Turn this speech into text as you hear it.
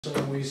So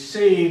we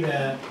see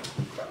that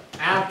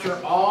after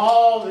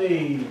all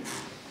the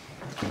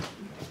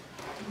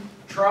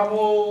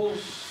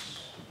troubles,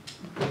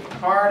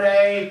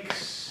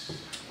 heartaches,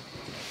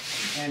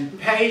 and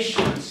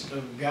patience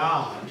of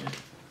God,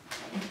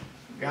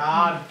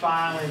 God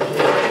finally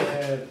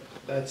said,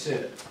 that's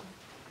it.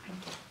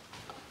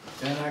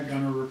 They're not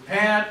going to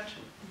repent.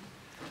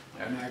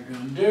 They're not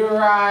going to do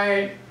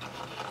right.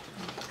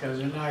 Because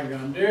they're not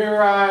going to do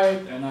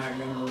right. They're not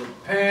going to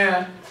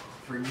repent.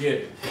 Forget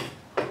it.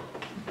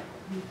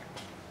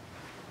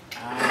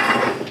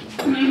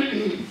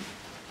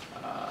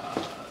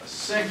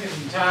 Sick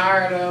and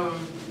tired of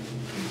them,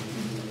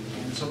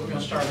 and so we're going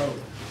to start over.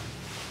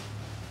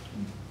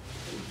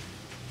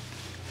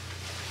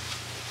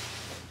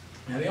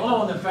 Now the only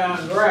one that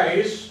found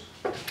grace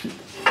was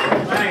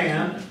a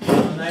man by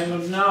the name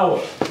of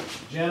Noah.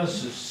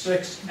 Genesis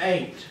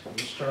 6:8. We'll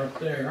start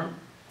there.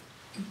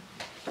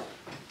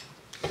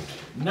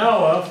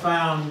 Noah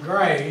found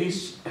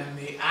grace in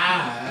the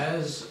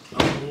eyes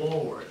of the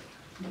Lord.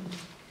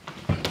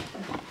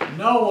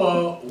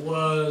 Noah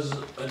was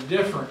a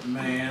different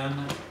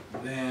man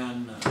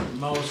than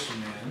most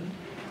men.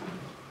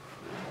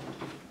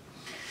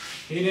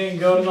 He didn't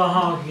go to the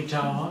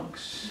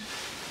honky-tonks.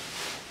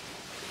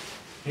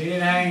 He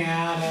didn't hang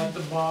out at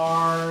the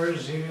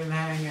bars. He didn't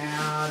hang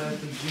out at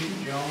the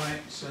juke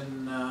joints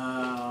and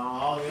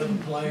all the other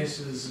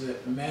places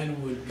that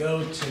men would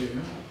go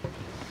to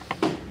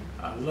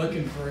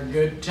looking for a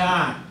good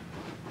time.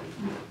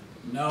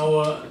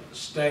 Noah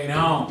stayed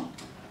home.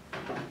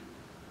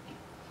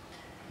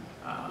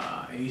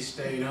 He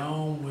stayed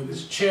home with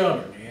his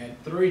children. He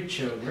had 3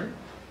 children.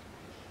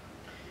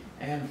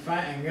 And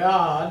thank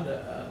God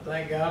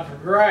for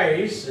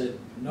grace that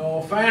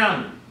Noah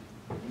found him.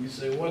 You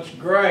say, what's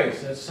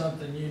grace? That's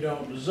something you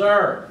don't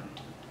deserve.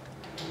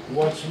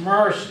 What's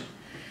mercy?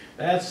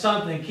 That's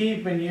something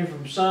keeping you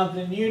from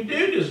something you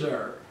do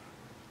deserve.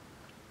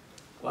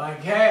 Like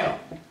hell.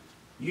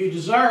 You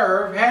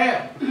deserve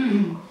hell.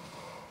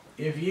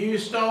 If you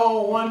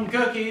stole 1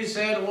 cookie,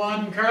 said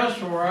 1 curse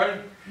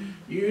word,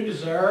 you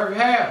deserve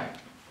hell.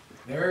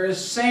 There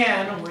is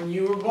sin when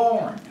you were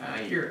born.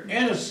 Now, you're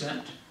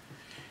innocent.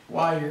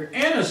 While you're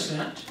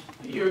innocent,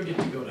 you'll get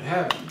to go to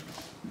heaven.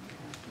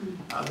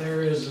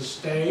 There is a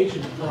stage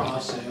and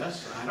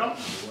process. I don't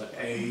know what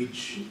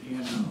age,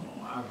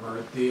 I've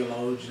heard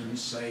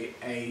theologians say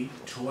 8,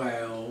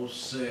 12,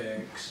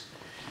 6.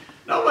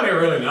 Nobody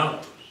really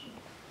knows.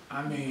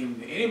 I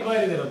mean,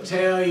 anybody that'll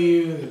tell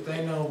you that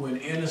they know when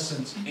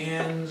innocence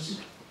ends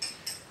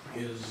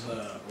is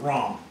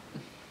wrong.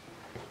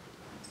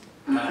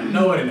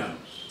 Nobody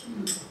knows.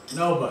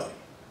 Nobody.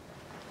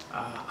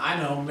 I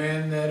know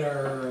men that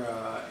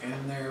are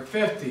in their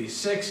 50s,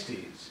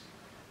 60s,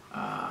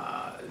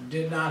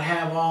 did not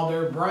have all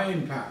their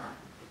brain power.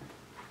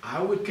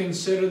 I would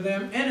consider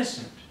them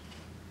innocent.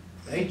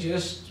 They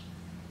just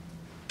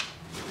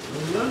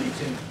were Looney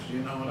Tunes, you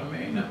know what I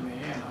mean?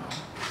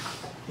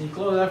 Can you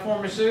close that for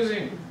me,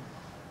 Susie?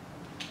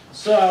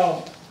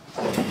 So,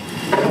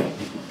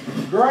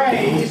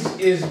 grace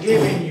is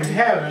giving you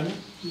heaven.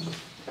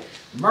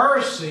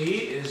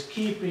 Mercy is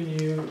keeping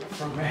you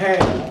from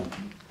hell.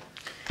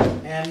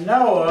 And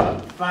Noah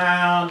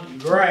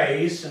found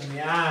grace in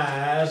the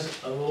eyes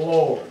of the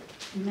Lord.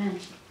 Amen.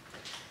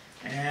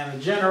 And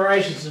the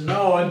generations of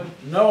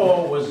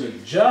Noah was a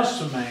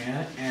just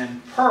man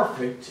and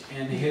perfect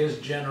in his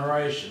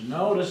generation.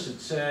 Notice it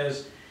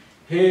says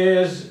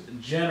his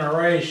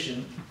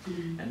generation.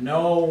 And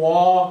Noah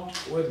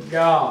walked with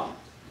God.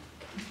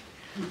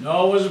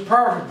 Noah was a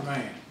perfect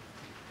man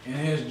in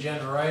his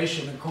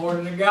generation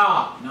according to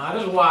God. Not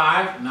his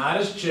wife, not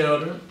his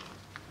children,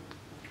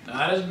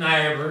 not his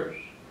neighbors.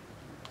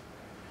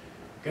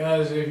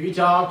 Because if you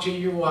talk to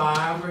your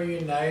wife or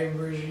your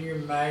neighbors or your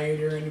maid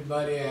or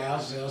anybody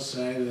else, they'll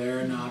say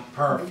they're not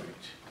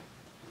perfect.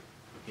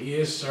 He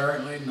is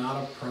certainly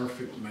not a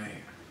perfect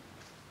man.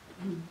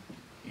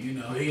 He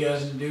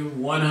doesn't do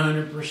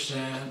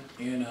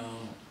 100%,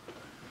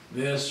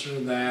 this or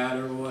that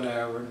or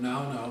whatever.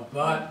 No.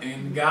 But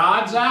in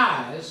God's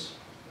eyes,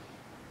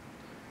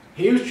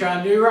 he was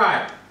trying to do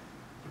right.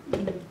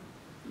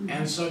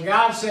 And so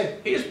God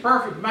said, he's a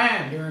perfect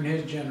man during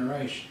his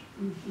generation.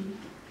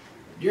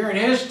 During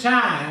his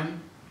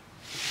time,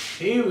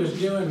 he was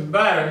doing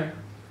better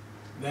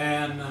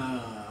than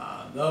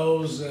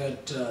those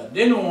that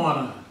didn't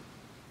want to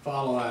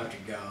follow after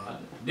God,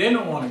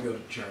 didn't want to go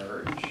to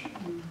church,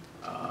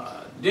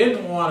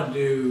 didn't want to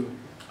do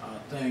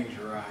things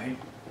right.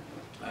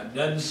 That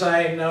doesn't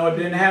say Noah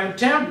didn't have a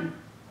temper.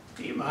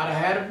 He might have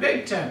had a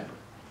big temper.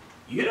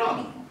 You don't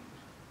know.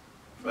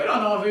 We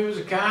don't know if he was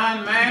a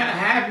kind man, a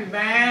happy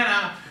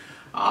man.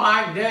 All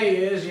I can tell you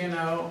is,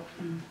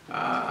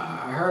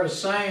 I heard a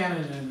saying,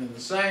 and the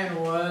saying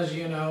was,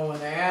 when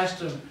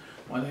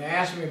they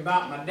asked me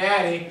about my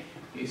daddy,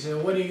 he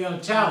said, what are you going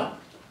to tell them?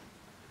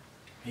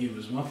 He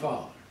was my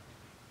father.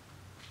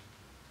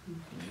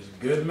 He was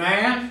a good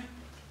man,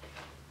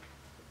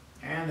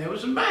 and there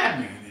was a bad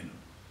man in him.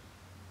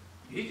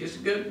 He was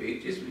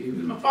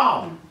my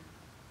father.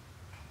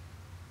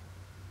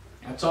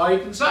 That's all you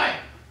can say.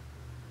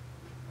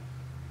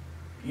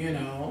 You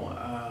know,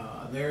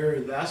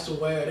 that's the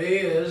way it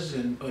is.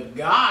 But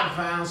God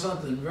found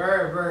something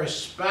very, very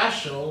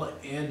special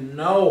in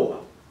Noah.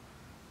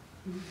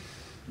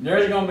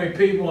 There's going to be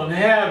people in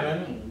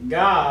heaven,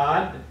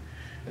 God,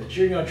 that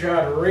you're going to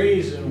try to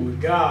reason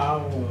with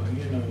God. Well,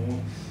 you know,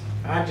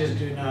 I just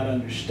do not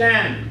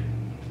understand,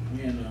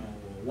 you know,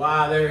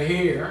 why they're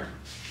here.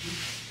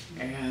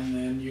 And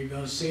then you're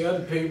going to see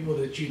other people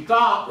that you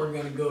thought were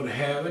going to go to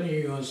heaven.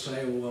 You're going to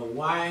say, well,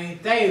 why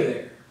ain't they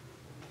there?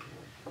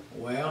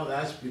 Well,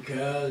 that's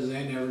because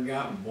they never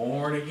got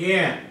born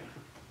again.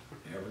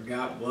 Never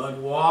got blood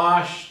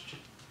washed.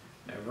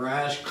 Never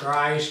asked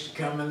Christ to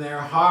come in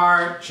their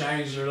heart,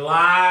 change their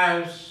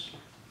lives.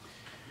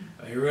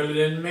 They really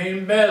didn't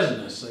mean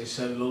business. They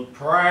said a little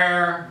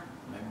prayer,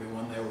 maybe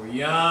when they were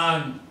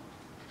young.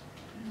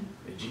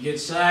 Did you get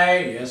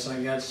saved? Yes,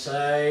 I got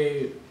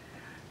saved.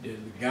 Did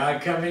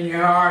God come in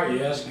your heart?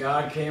 Yes,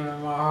 God came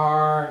in my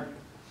heart.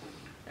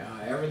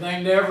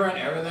 Everything different.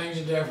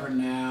 Everything's different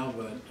now,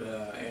 but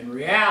in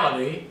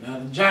reality,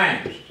 nothing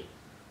changed.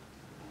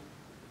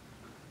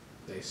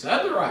 They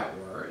said the right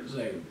words.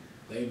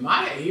 They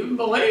might have even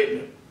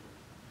believed it,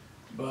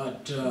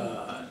 but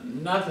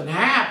nothing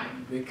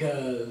happened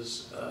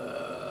because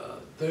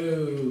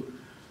through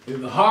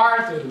the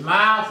heart, through the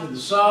mouth, through the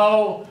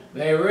soul,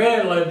 they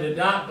really did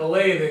not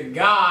believe that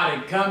God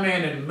had come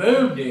in and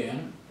moved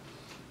in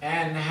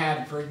and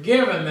had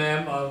forgiven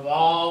them of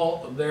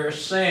all of their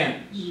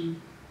sins. Mm-hmm.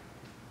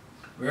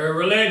 Very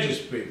religious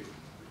people.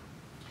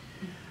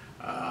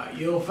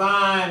 You'll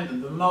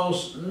find the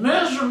most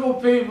miserable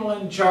people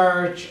in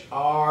church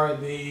are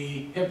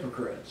the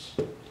hypocrites.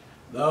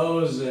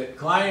 Those that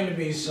claim to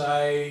be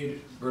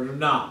saved but are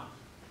not.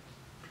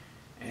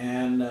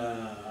 And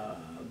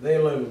they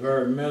live a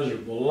very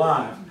miserable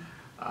life.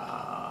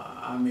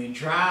 I mean,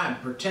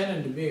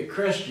 pretending to be a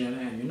Christian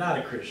and you're not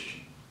a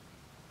Christian.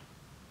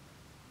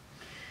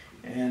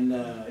 And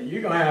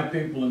you're going to have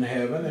people in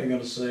heaven, they're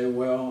going to say,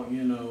 well,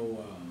 you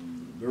know,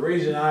 the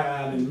reason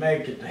I didn't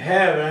make it to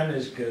heaven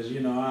is because, you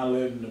know, I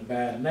lived in a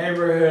bad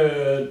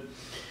neighborhood.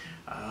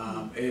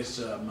 It's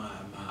my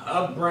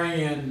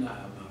upbringing, my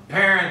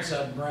parents'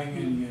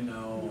 upbringing, you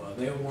know,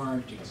 they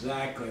weren't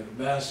exactly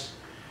the best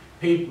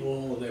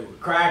people. They were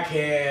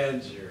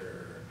crackheads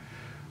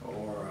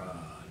or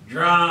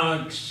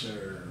drunks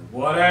or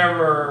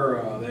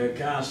whatever. They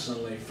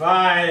constantly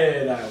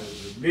fighted. I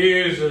was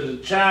abused as a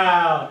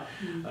child.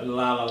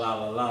 La la la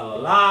la la la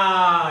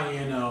la.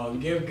 You know,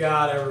 give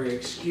God every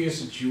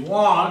excuse that you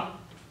want.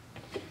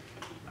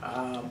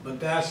 But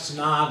that's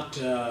not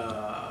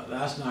going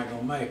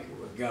to make it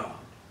with God.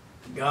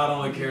 God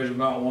only cares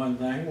about one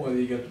thing, whether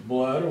you get the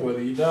blood or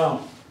whether you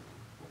don't.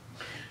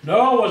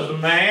 Noah was a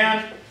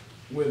man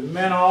with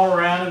men all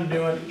around him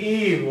doing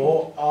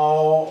evil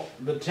all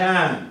the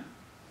time.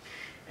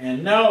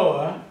 And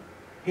Noah,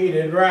 he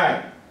did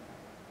right.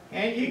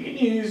 And you can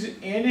use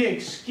any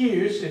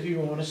excuse if you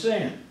want to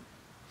sin.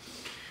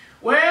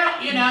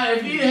 Well, you know,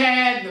 if you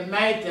had the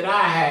mate that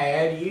I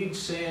had, you'd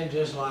sin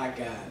just like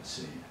I'd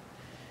sin.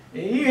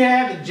 If you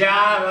had the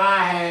job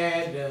I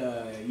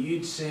had,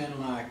 you'd sin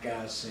like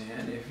I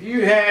sinned. If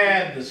you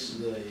had the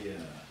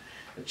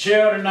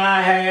children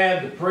I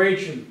had, the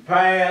preacher, the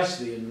past,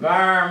 the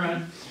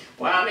environment,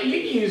 well, I mean,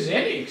 you can use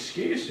any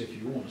excuse if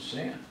you want to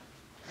sin.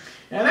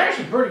 Now, there's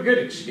some pretty good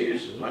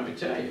excuses, let me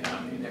tell you.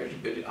 I mean,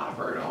 I've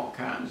heard all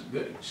kinds of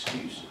good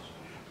excuses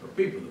for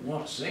people that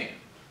want to sin.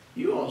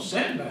 You won't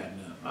sin bad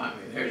enough. I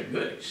mean, there's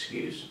good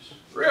excuses,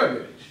 real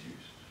good excuses.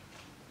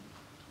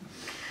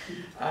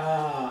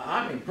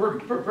 I mean,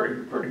 pretty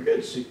good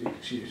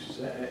excuses.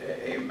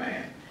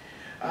 Amen.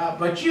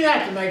 But you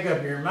have to make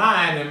up your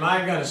mind, am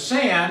I going to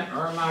sin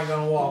or am I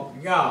going to walk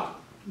with God?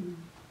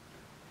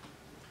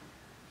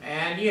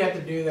 And you have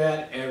to do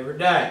that every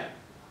day.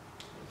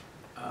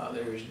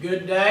 There's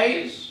good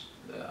days,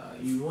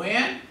 you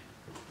win.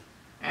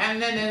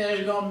 And then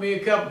there's going to be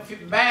a couple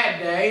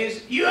bad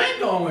days, you ain't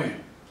going to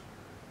win.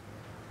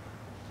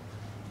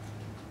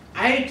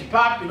 I hate to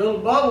pop your little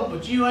bubble,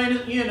 but you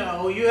ain't, you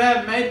know, you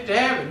haven't made it to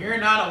heaven. You're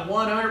not a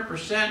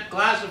 100%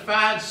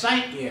 classified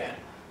saint yet.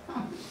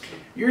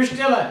 You're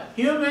still a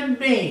human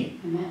being.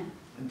 Amen.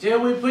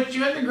 Until we put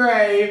you in the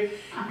grave,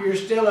 you're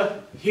still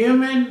a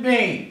human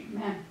being.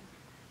 Amen.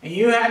 And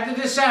you have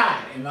to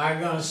decide, am I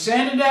going to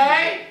sin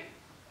today?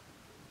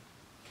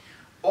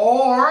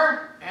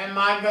 Or am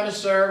I going to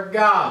serve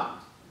God?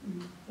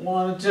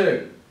 One of the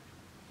two.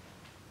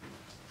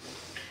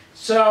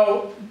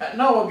 So,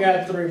 Noah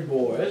got 3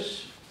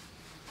 boys.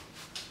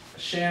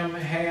 Shem,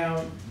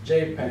 Ham,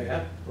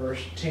 Japheth,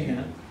 verse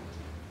 10.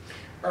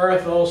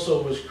 Earth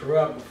also was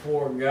corrupt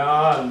before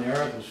God, and the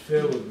earth was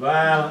filled with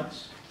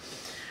violence.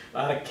 A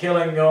lot of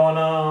killing going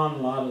on, a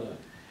lot of,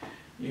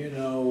 you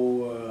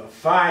know,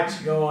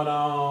 fights going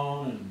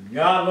on. And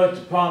God looked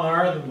upon the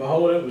earth, and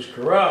behold, it was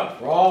corrupt.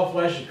 For all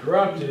flesh had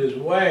corrupted his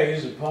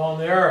ways upon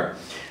the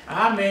earth.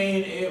 I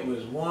mean, it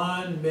was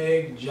one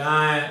big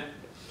giant,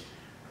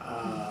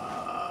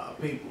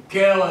 people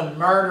killing,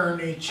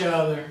 murdering each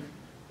other.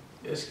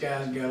 This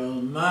guy's got a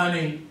little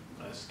money.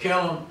 Let's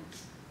kill him.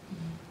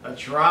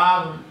 Let's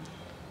rob him.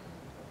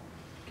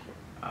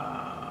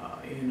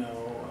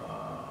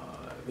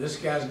 This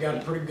guy's got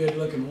a pretty good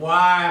looking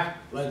wife.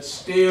 Let's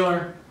steal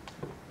her.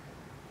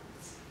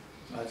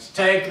 Let's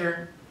take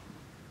her.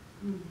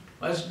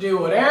 Let's do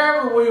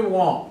whatever we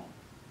want.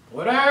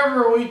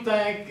 Whatever we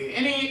think,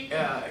 any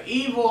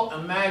evil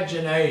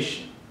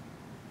imagination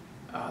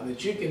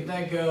that you can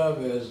think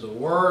of as the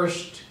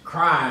worst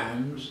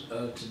crimes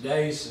of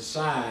today's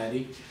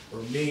society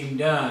were being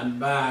done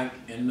back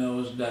in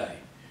those days.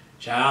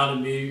 Child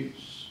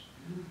abuse,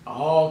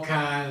 all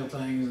kinds of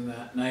things of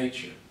that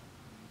nature.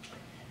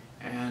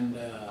 And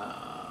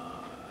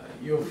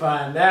you'll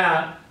find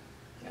out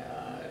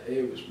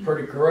it was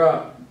pretty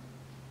corrupt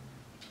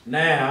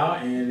now,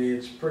 and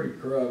it's pretty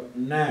corrupt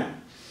now.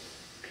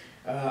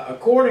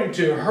 According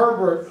to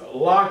Herbert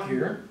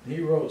Lockyer,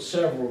 he wrote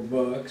several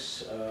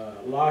books.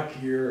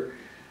 Lockyer,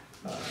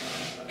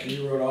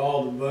 he wrote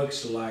all the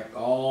books like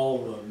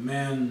all the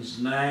men's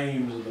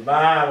names of the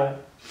Bible,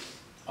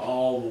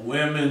 all the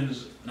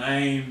women's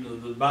names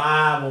of the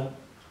Bible,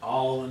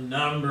 all the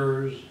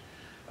numbers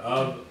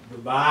of the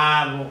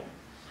Bible,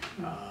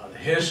 the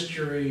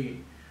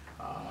history,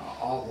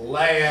 all the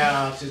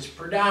layouts. It's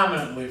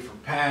predominantly for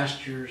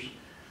pastors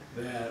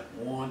that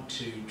want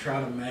to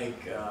try to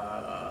make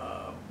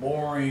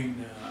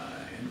boring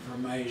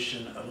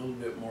information a little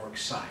bit more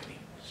exciting.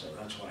 So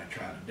that's what I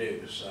try to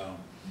do. So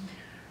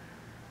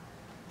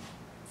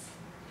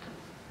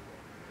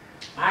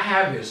I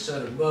have his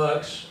set of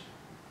books,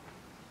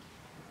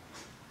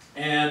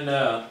 and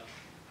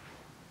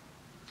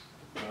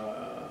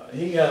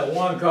he got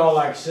one called,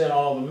 like I said,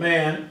 All the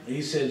Men.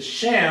 He said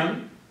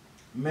Shem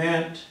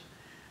meant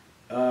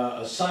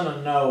a son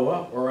of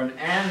Noah, or an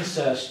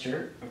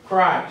ancestor of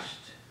Christ,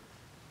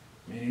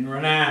 meaning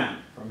renown.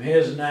 From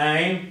his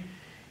name,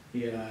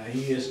 he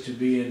is to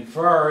be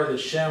inferred that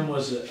Shem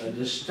was a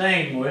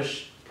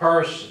distinguished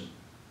person.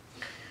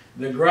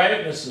 The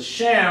greatness of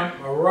Shem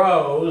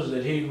arose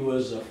that he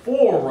was a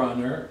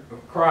forerunner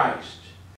of Christ.